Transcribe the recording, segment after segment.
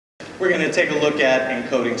we're going to take a look at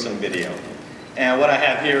encoding some video. And what I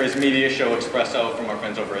have here is Media Show Expresso from our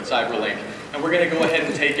friends over at Cyberlink. And we're going to go ahead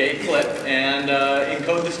and take a clip and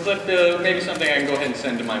encode this clip to maybe something I can go ahead and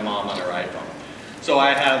send to my mom on her iPhone. So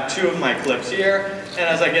I have two of my clips here, and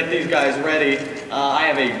as I get these guys ready, I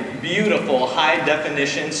have a beautiful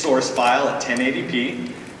high-definition source file at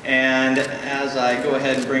 1080p. And as I go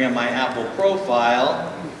ahead and bring up my Apple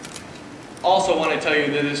profile, also want to tell you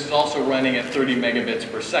that this is also running at 30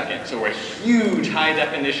 megabits per second. So we're a huge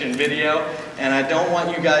high-definition video, and I don't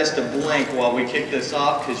want you guys to blink while we kick this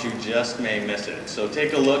off because you just may miss it. So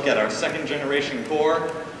take a look at our second generation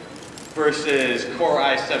core versus Core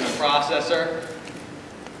i7 processor.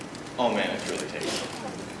 Oh man, it's really taking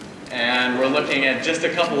off. And we're looking at just a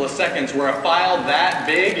couple of seconds where a file that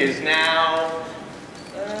big is now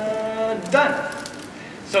done.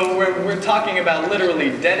 So we're talking about literally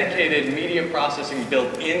dedicated media processing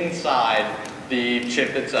built inside the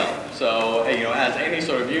chip itself. So as any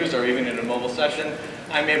sort of user, even in a mobile session,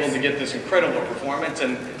 I'm able to get this incredible performance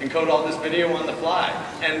and encode all this video on the fly.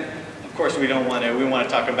 And of course, we want to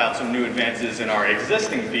talk about some new advances in our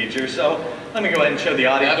existing features. So let me go ahead and show the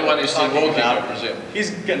audience. The other one is still working, I presume.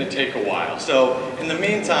 He's going to take a while. So in the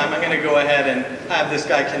meantime, I'm going to go ahead and have this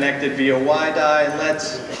guy connected via WiDi.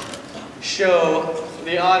 Let's show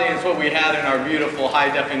the audience what we had in our beautiful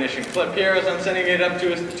high-definition clip here as I'm sending it up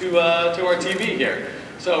to our TV here.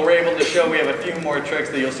 So we're able to show we have a few more tricks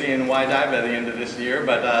that you'll see in WiDi by the end of this year,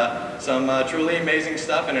 but some truly amazing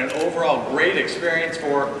stuff and an overall great experience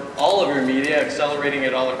for all of your media, accelerating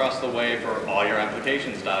it all across the way for all your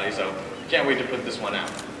applications, Dottie. So can't wait to put this one out.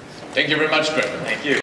 Thank you very much, Trevor. Thank you.